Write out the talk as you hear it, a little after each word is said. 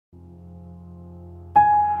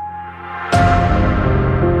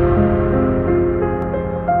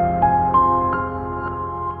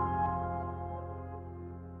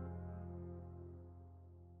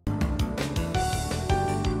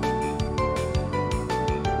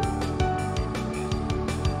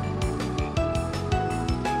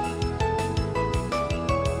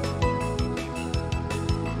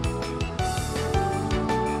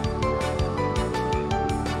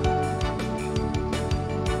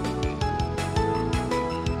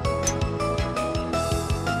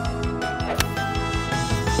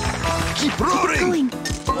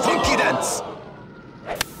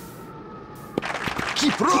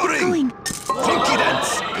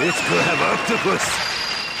Focus!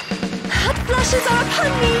 Hot flashes are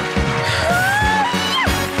upon me!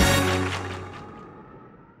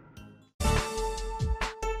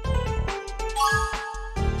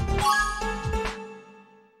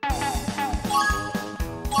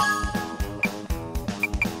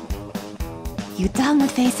 You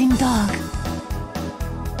downward-facing dog.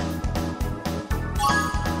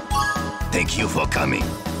 Thank you for coming.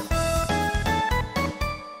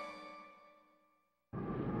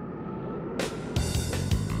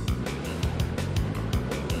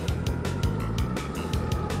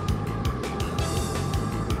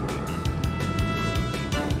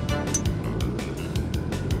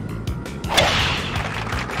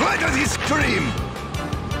 Why does he scream?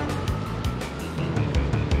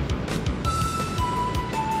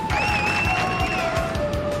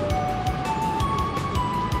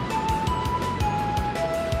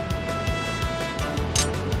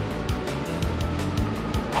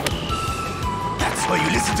 Why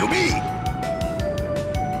you listen to me?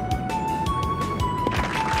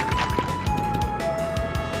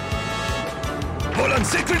 Fall on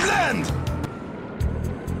sacred land!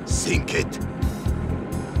 Sink it.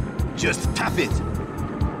 Just tap it.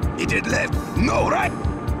 Hit it left. No, right!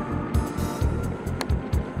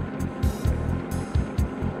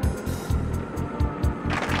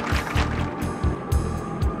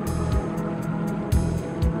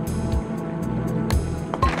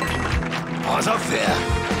 Was are fair.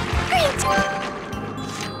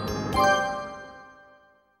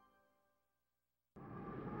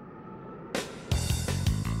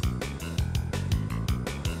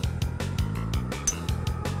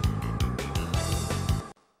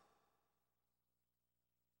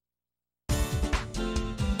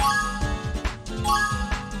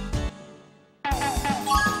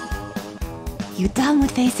 You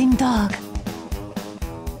downward-facing dog.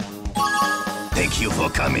 Thank you for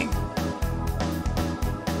coming.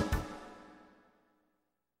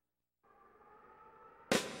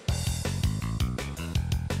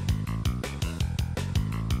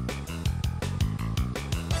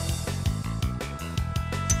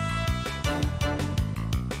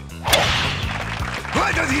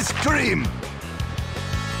 Why does he scream?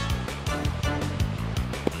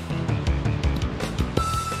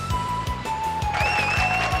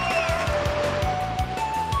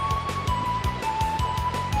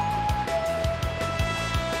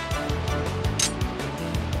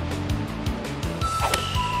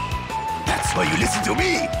 That's why you listen to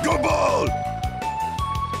me. Go ball!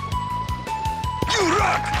 You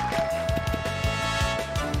rock!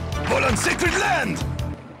 Ball on sacred land!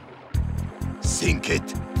 Sink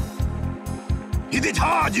it. Hit it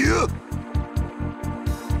hard, you!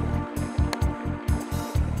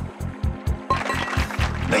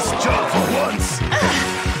 Nice job for once! Now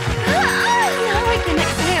I can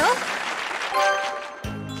exhale.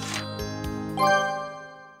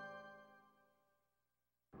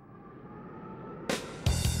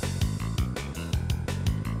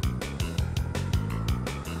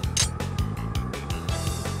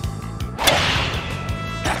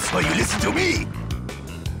 That's why you listen to me!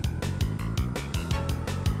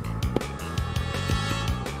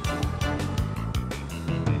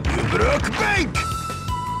 You broke bank!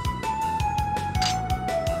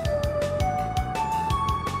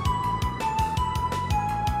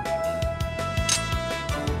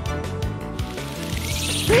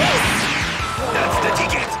 That's the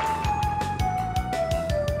ticket!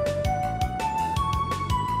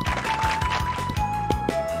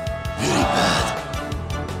 Very bad.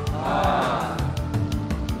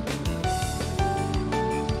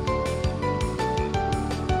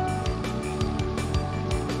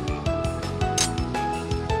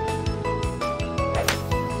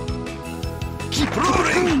 Keep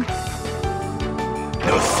roaring!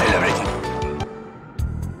 No celebrating.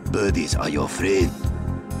 Birdies are your friend.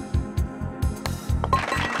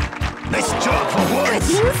 Nice job for Good once!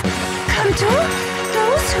 things come to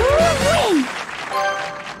those who win.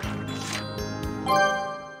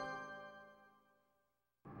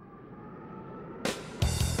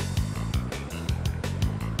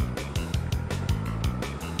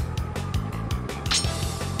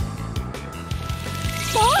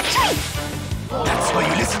 Ball tight. That's why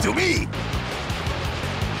you listen to me!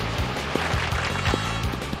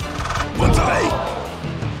 Once away!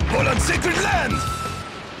 Ball on sacred land!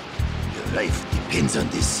 Your life depends on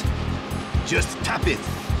this. Just tap it.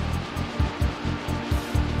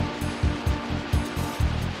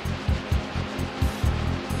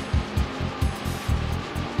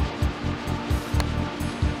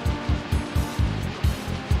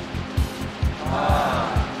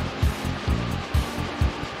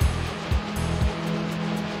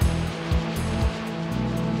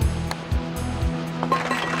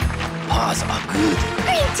 Paws are good.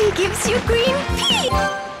 Green tea gives you green pea.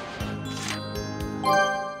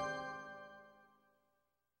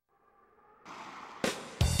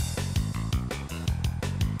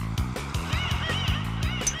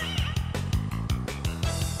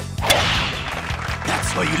 That's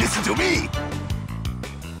why you listen to me.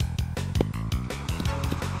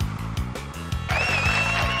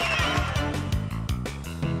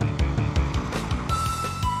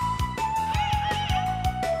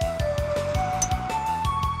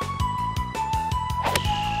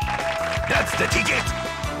 That's the ticket!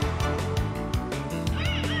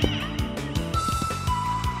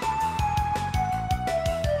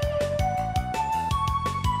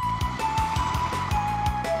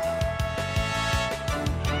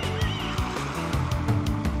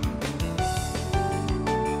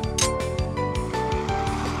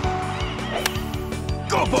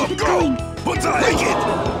 Go, Bob, go! Bullseye! Take it!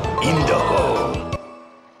 In the hole!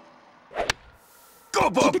 Go,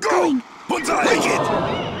 Bob, go! Bullseye! Take it!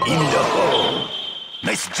 In the hole!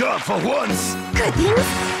 Nice job for once! Good things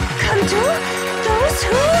come to those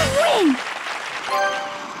who win.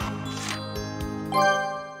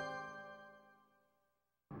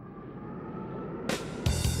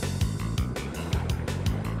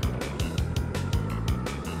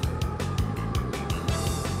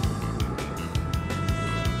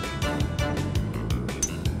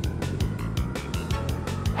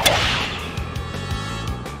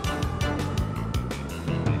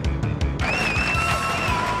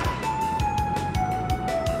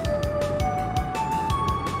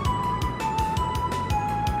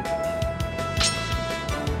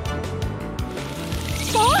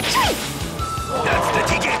 That's the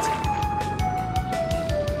ticket!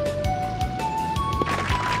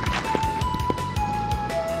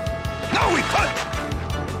 Now we putt!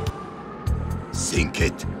 Sink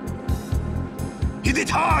it. Hit it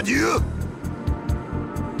hard, you!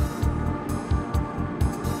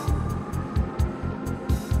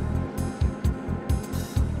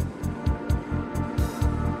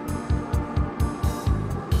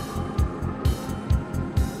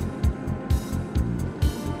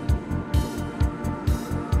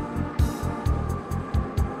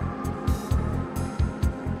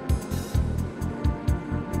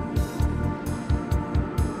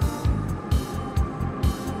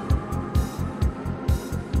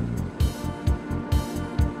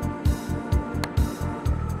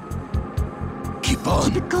 Keep on.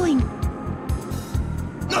 Keep it going.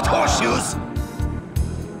 Not horseshoes!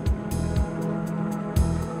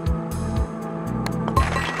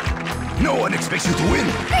 No one expects you to win!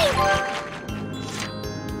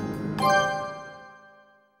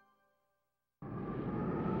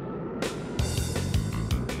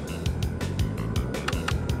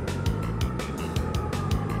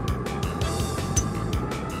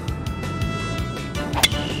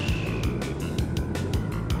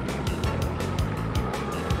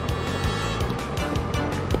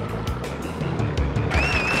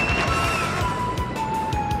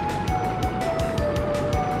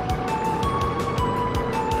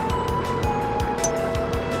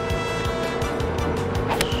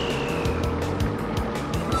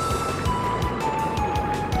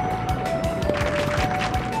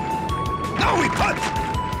 Now we putt!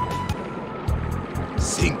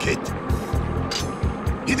 Sink it.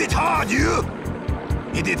 Hit it hard, you!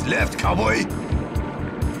 Hit it left, cowboy!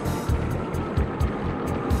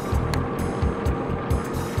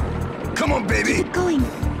 Come on, baby! Keep it going.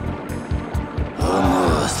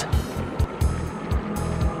 Almost.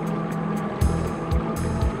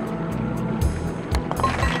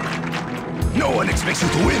 No one expects you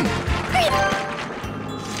to win!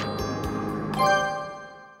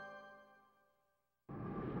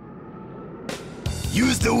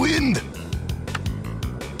 Use the wind!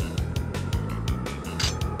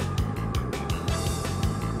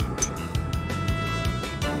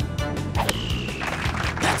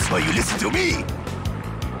 That's why you listen to me!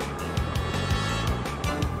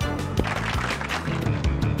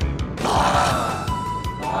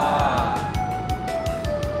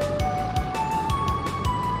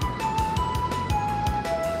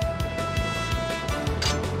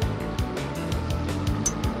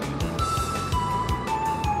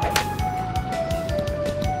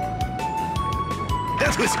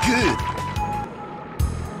 That was good!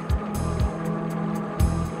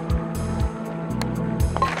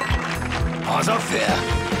 Paws are fair.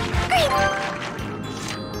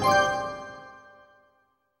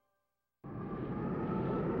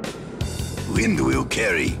 Wind will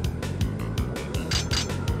carry.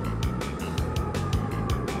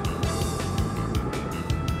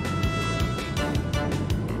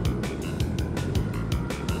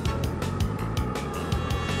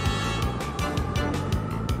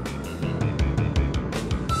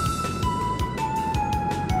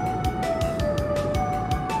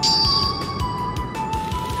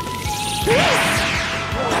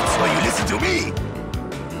 to me?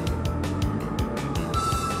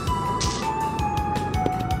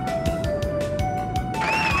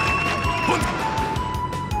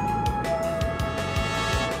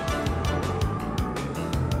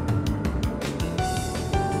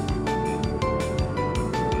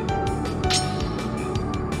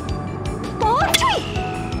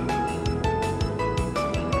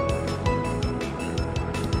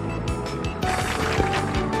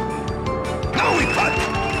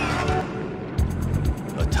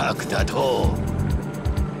 That hole.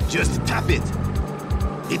 Just tap it.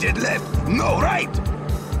 Hit it left, no right.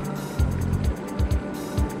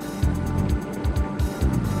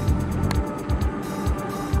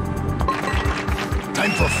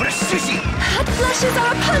 Time for fresh sushi. Hot flushes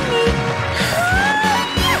are upon me!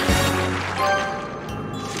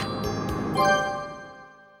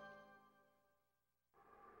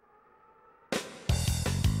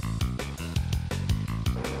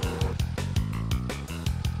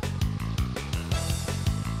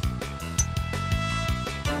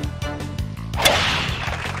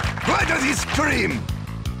 Why does he scream?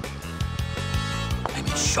 I'm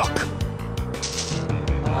in shock.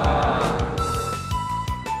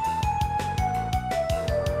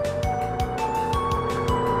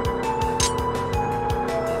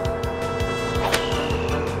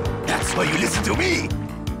 That's why you listen to me.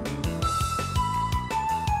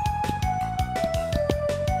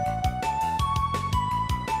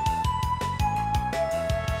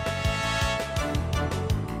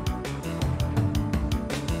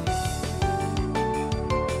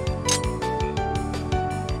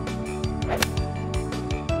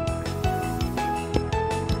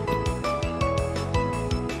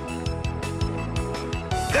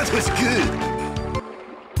 That was good.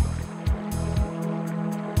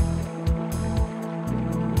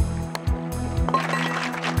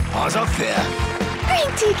 Paws are fair. Green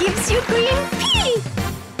tea gives you green pea!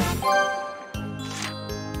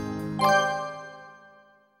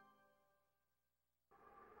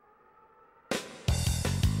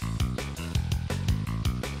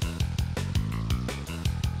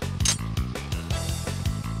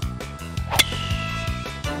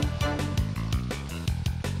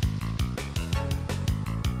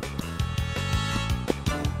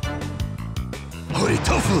 Hori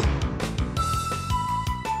tofu.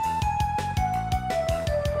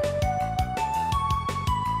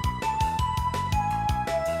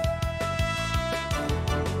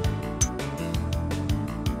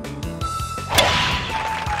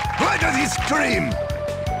 Why does he scream?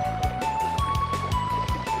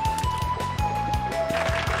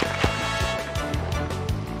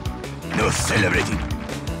 No celebrating.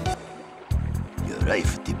 Your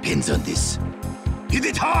life depends on this. Hit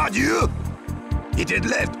it hard, you! Hit it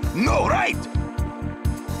left, no right!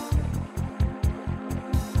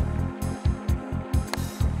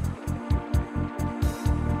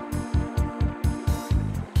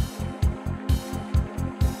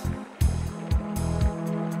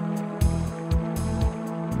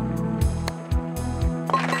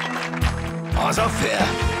 Paws are fair.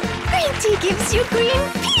 Green tea gives you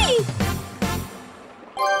green pea!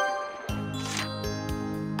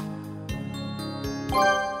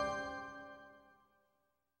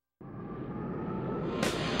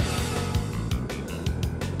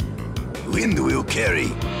 Wind will carry.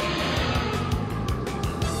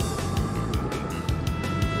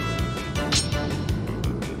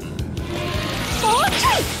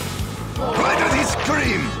 Why does he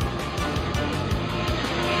scream?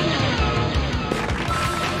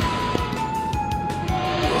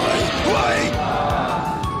 Why?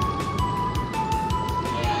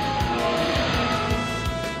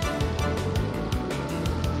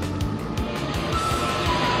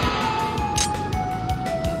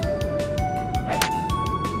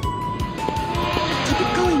 Keep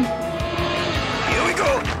it going. Here we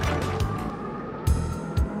go!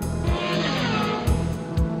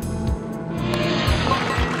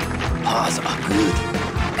 Paws are good.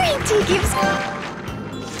 Green tea gives...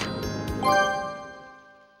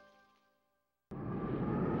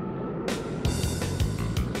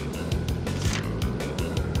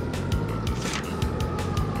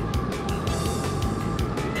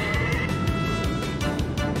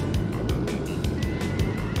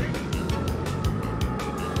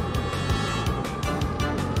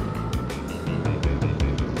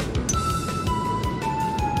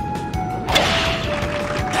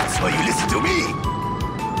 That's why you listen to me!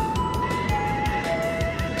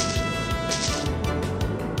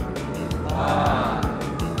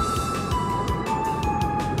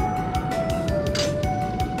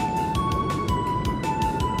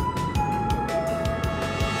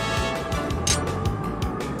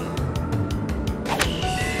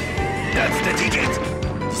 That's the ticket!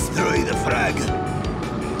 Destroy the frag!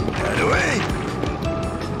 Right away!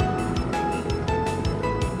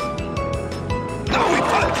 Now we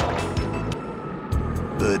putt!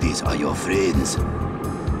 Birdies are your friends.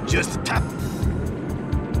 Just tap.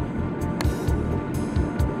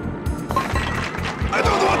 I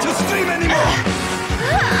don't want to stream anymore!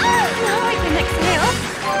 Now I can exhale.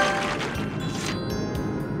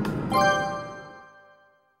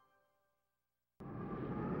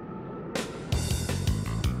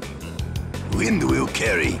 Wind will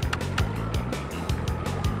carry.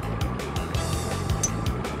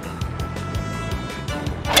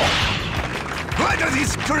 Why does he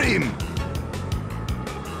scream?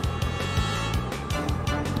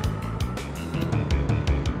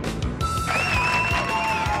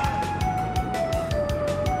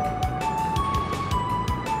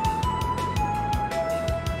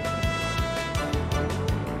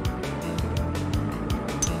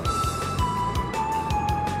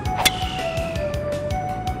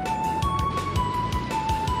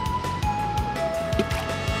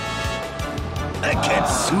 I can't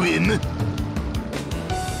swim.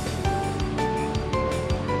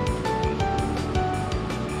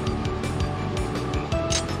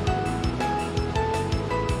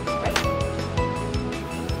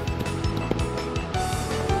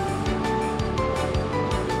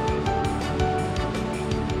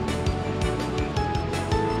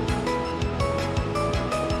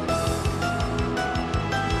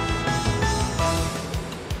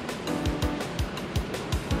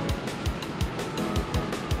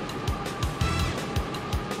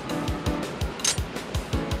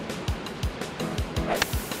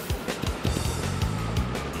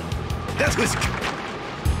 That was...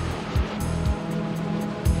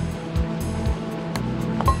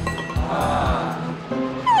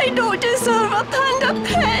 I don't deserve a panda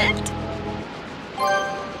pet.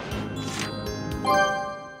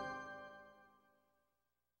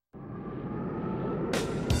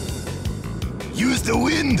 Use the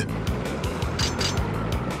wind!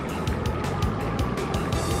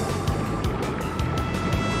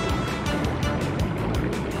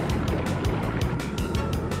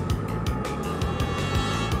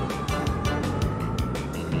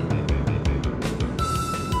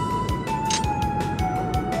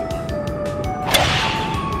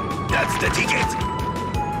 That's the ticket!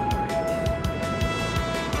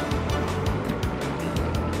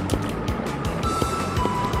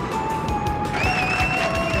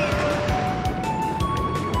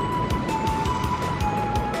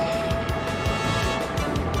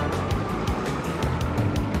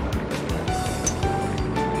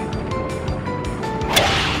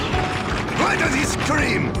 Why does he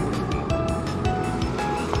scream?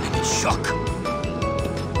 I'm in shock.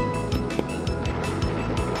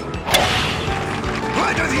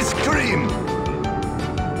 Why does he scream?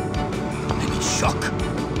 I'm in shock.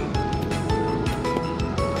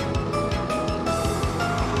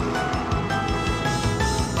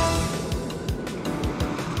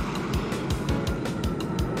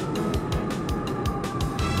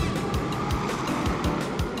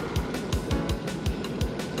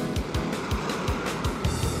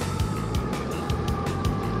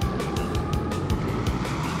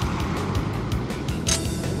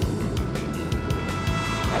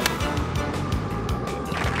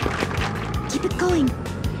 Keep it going.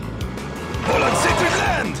 All on sacred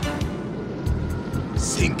land!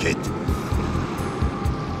 Sink it.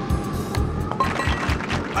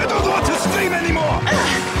 I don't want to stream anymore!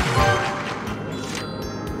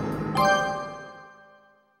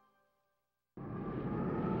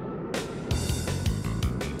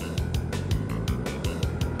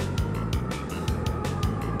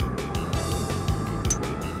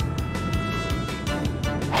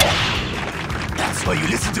 That's why you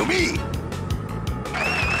listen to me!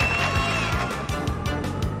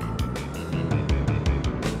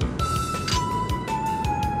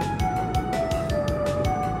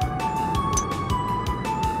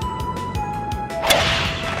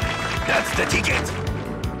 That's the ticket!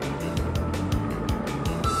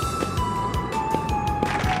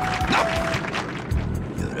 No!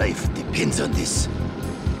 Your life depends on this.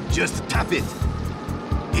 Just tap it.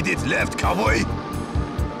 Hit it left, cowboy!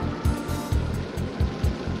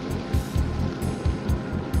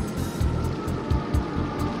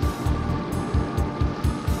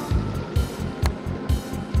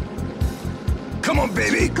 Come on,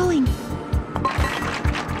 baby! Keep it going.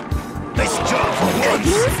 Nice job for Good once!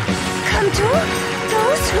 news come to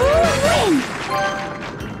those who win.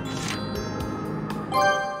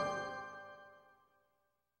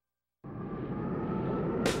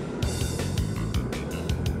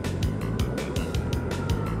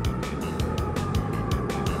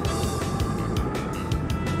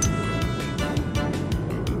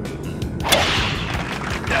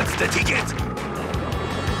 ticket!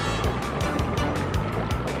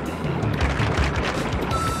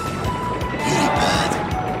 Very bad.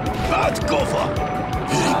 Bad golfer!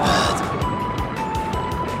 Very bad.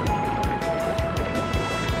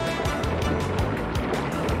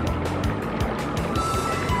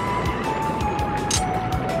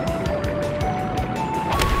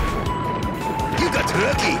 You got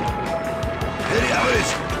lucky! Very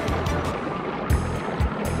average!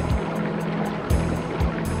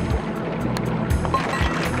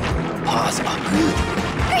 Paws are good.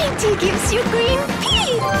 Green tea gives you green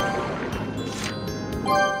pea!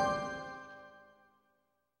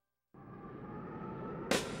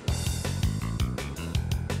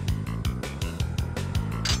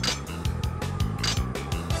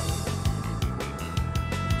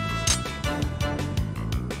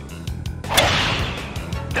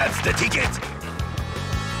 That's the ticket!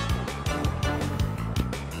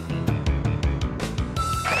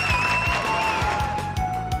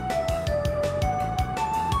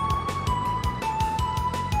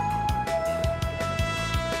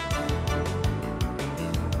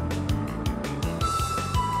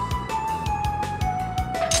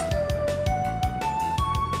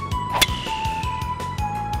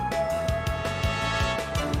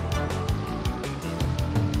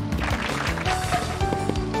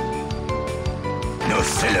 No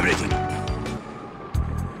celebrating.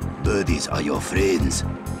 Birdies are your friends.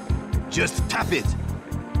 Just tap it.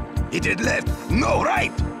 Hit it left, no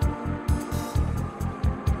right.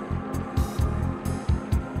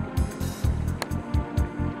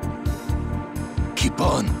 Keep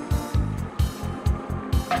on.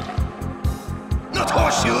 Not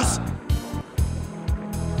horseshoes.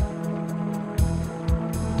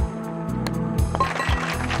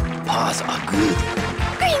 Paws are good.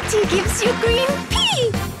 Green tea gives you green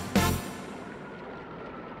pea!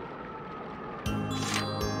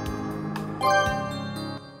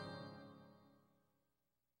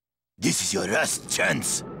 This is your last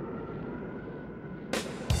chance.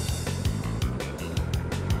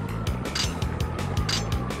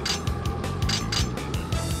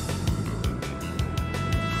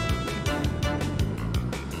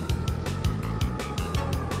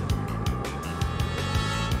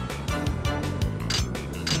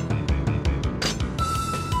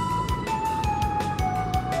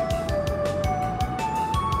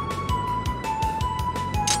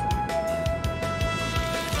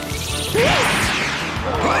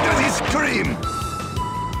 Why does he scream?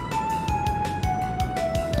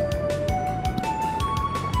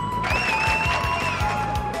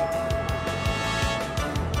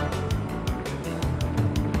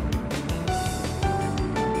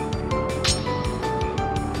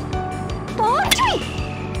 Ball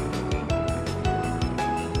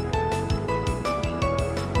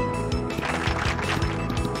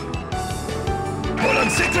All on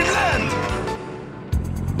sacred land!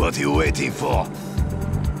 What are you waiting for?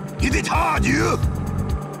 Hit it hard, you!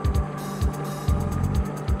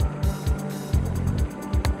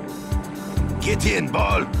 Get in,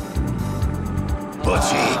 ball!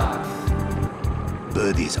 Bocce!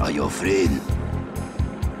 Birdies are your friend.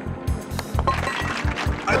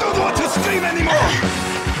 I don't want to scream anymore!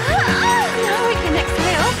 Now we can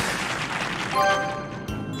exhale.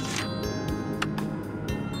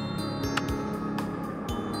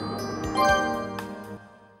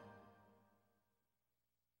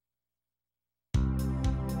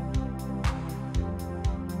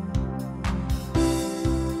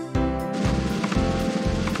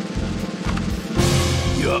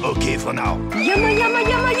 You're okay for now. Yama, yama,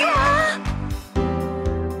 yama, yama!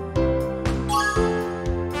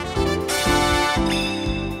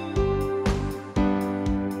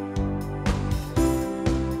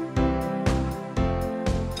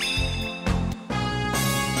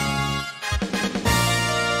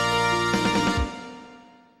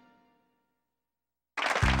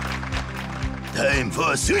 Time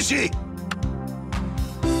for sushi!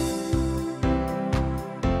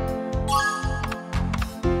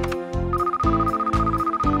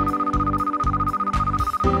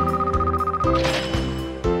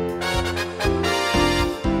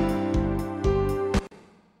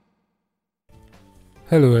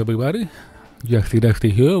 Hello everybody, Justy-Dusty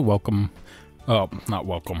here. Welcome, not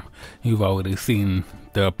welcome. You've already seen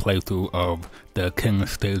the playthrough of the King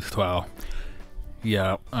Stage Trial.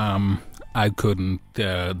 Yeah, I couldn't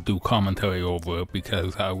do commentary over it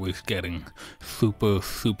because I was getting super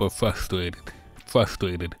frustrated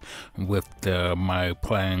with my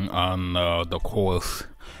playing on the course.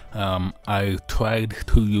 I tried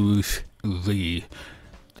to use Z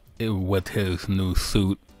with his new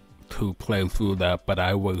suit to play through that, but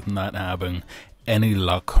I was not having any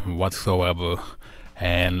luck whatsoever.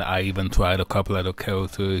 And I even tried a couple other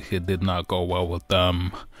characters, it did not go well with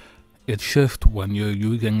them. It's just when you're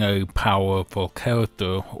using a powerful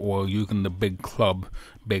character or using the big club,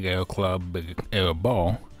 big air club, big air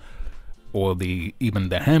ball, or even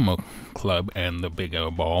the hammer club and the big air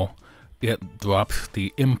ball, it drops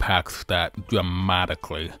the impact stat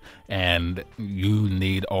dramatically, and you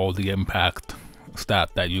need all the impact stat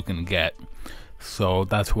that you can get. So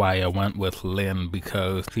that's why I went with Lynn,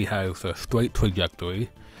 because she has a straight trajectory,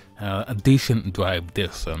 a decent drive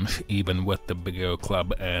distance. Even with the bigger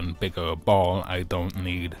club and bigger ball, I don't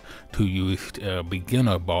need to use a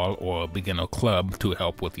beginner ball or a beginner club to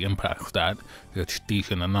help with the impact stat. It's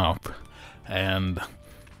decent enough. And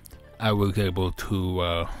I was able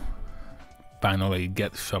to finally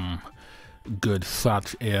get some good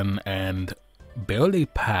shots in and barely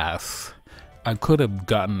pass. I could have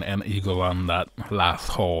gotten an eagle on that last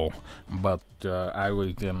hole, but I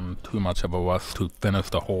was in too much of a rush to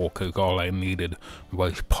finish the hole, because all I needed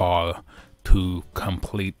was par to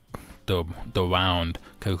complete the round,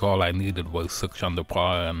 because all I needed was 6 under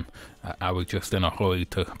par, and I was just in a hurry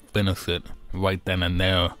to finish it right then and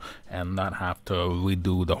there and not have to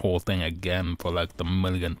redo the whole thing again for like the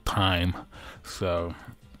millionth time. So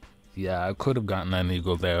yeah, I could have gotten an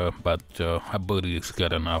eagle there, but a birdie is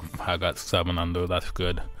good enough. I got 7 under, that's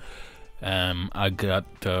good. I got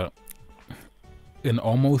in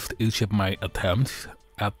almost each of my attempts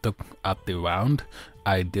at the round,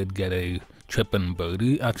 I did get a chip and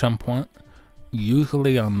birdie at some point,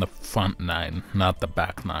 usually on the front 9, not the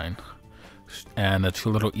back 9. And it's a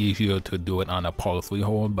little easier to do it on a par 3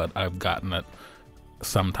 hole, but I've gotten it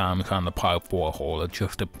sometimes on the par 4 hole. It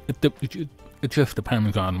just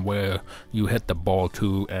depends on where you hit the ball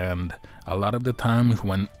to, and a lot of the times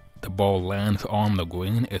when the ball lands on the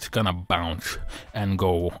green, it's gonna bounce and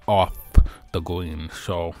go off the green.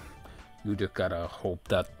 So you just gotta hope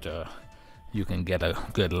that you can get a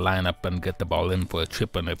good lineup and get the ball in for a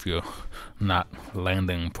chip, and if you're not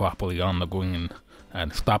landing properly on the green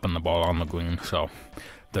and stopping the ball on the green. So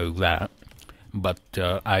there's that. But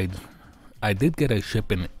I did get a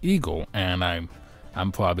chip in eagle, and I'm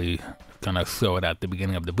probably gonna show it at the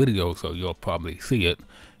beginning of the video, so you'll probably see it.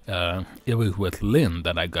 It was with Lynn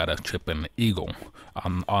that I got a chip in eagle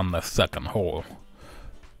on the second hole.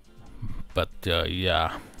 But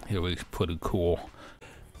yeah, it was pretty cool.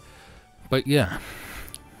 But yeah,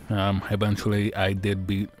 eventually I did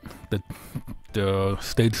beat the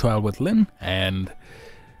stage trial with Lynn, and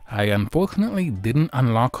I unfortunately didn't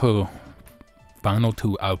unlock her final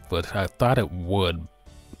 2 outfits. I thought it would.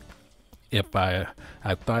 I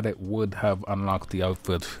thought it would have unlocked the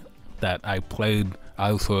outfits that I played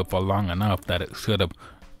also for long enough that it should have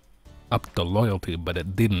upped the loyalty, but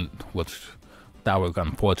it didn't, which that was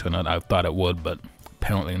unfortunate. I thought it would, but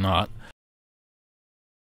apparently not.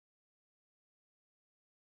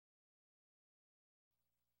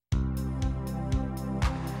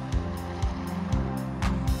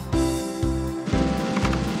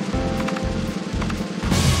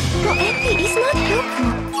 The envy is not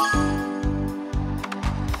helpful.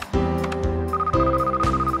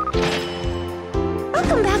 I'll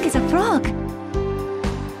come back as a frog.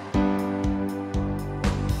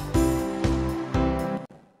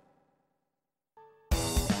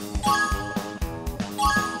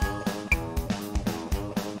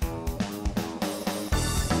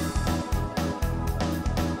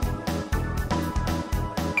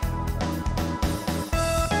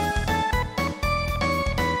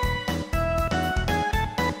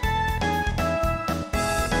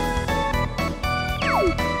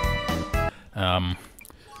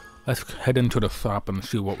 Let's head into the shop and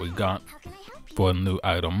see what we got for new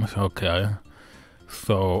items. Okay,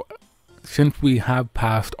 so since we have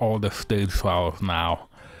passed all the stage trials now,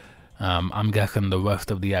 I'm guessing the rest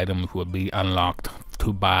of the items will be unlocked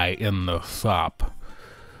to buy in the shop,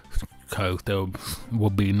 because there will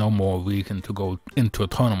be no more reason to go into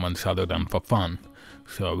tournaments other than for fun.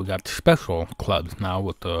 So we got special clubs now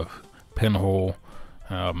with the pinhole,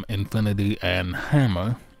 infinity, and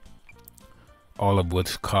hammer, all of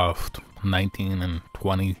which cost 19 and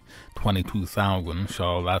 22,000,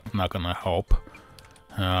 so that's not gonna help.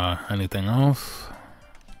 Anything else?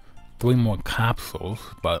 3 more capsules,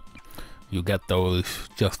 but you get those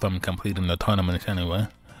just from completing the tournaments anyway,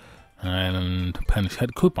 and pinch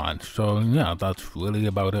hit coupons. So yeah, that's really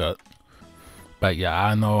about it. But yeah,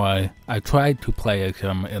 I know I tried to play as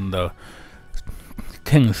him in the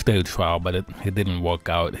King stage trial, but it didn't work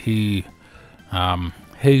out. His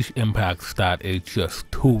impact stat is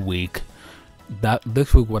just too weak.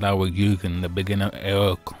 This was what I was using, the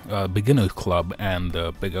beginner's club and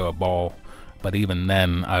the bigger ball, but even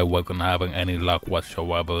then I wasn't having any luck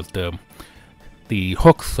whatsoever. The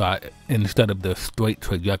hook shot, instead of the straight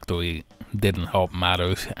trajectory, didn't help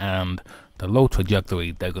matters, and the low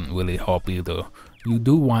trajectory doesn't really help either. You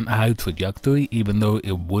do want a high trajectory, even though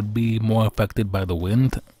it would be more affected by the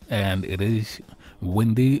wind, and it is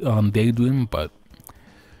windy on Daydream, but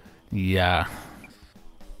yeah,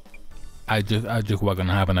 I just wasn't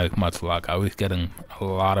having as much luck. I was getting a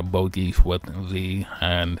lot of bogeys with Z,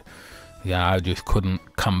 and yeah, I just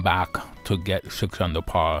couldn't come back to get 6 under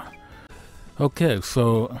par. Okay,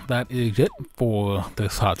 so that is it for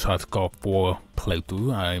this Hot Shots Golf Fore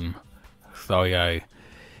playthrough. I'm sorry I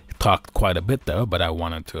talked quite a bit there, but I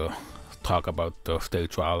wanted to talk about the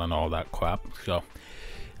stage trial and all that crap. So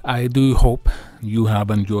I do hope you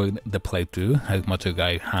have enjoyed the playthrough as much as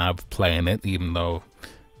I have playing it, even though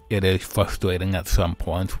it is frustrating at some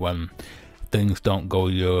points when things don't go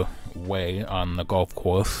your way on the golf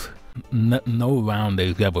course. No round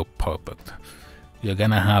is ever perfect. You're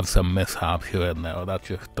gonna have some mishaps here and there. That's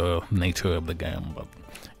just the nature of the game, but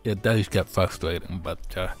it does get frustrating. But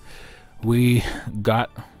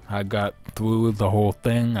I got through the whole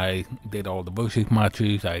thing. I did all the versus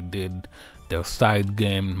matches. I did the side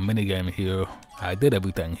game, mini game here. I did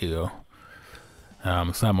everything here.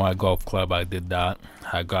 Samurai Golf Club, I did that.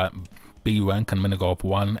 I got B rank in mini golf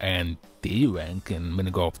 1 and D rank in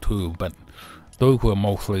mini golf 2, but those were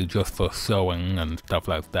mostly just for showing and stuff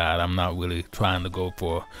like that. I'm not really trying to go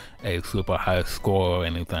for a super high score or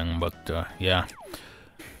anything, but yeah.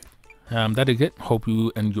 That is it. Hope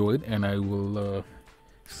you enjoyed, and I will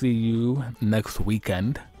see you next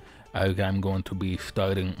weekend, as I'm going to be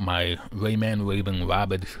starting my Rayman Raving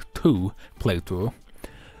Rabbids 2 playthrough,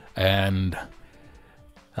 and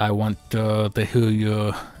I want to hear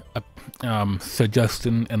your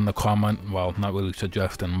suggestion in the comment. Well, not really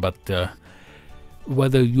suggestion, but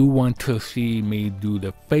whether you want to see me do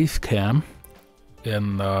the face cam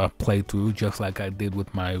in the playthrough, just like I did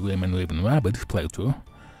with my Rayman Raving Rabbids playthrough,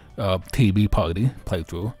 TV party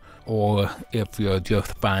playthrough, or if you're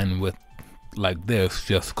just fine with like this,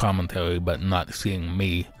 just commentary but not seeing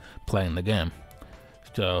me playing the game.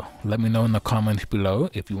 So let me know in the comments below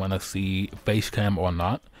if you want to see face cam or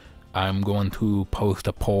not. I'm going to post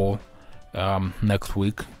a poll next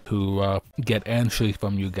week to get answers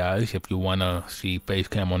from you guys if you want to see face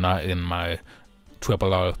cam or not in my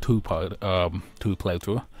RR2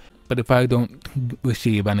 playthrough. But if I don't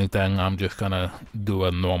receive anything, I'm just gonna do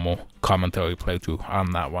a normal commentary playthrough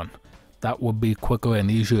on that one. That would be quicker and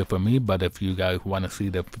easier for me, but if you guys want to see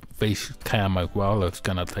the face cam as well, it's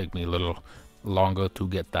gonna take me a little longer to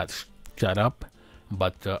get that set up.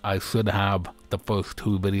 But I should have the first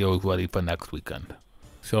 2 videos ready for next weekend.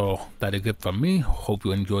 So that is it from me. Hope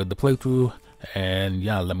you enjoyed the playthrough, and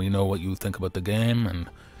yeah, let me know what you think about the game and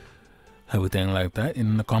everything like that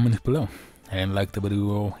in the comments below. And like the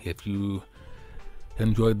video if you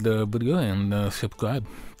enjoyed the video, and subscribe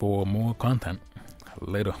for more content.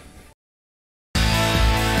 Later.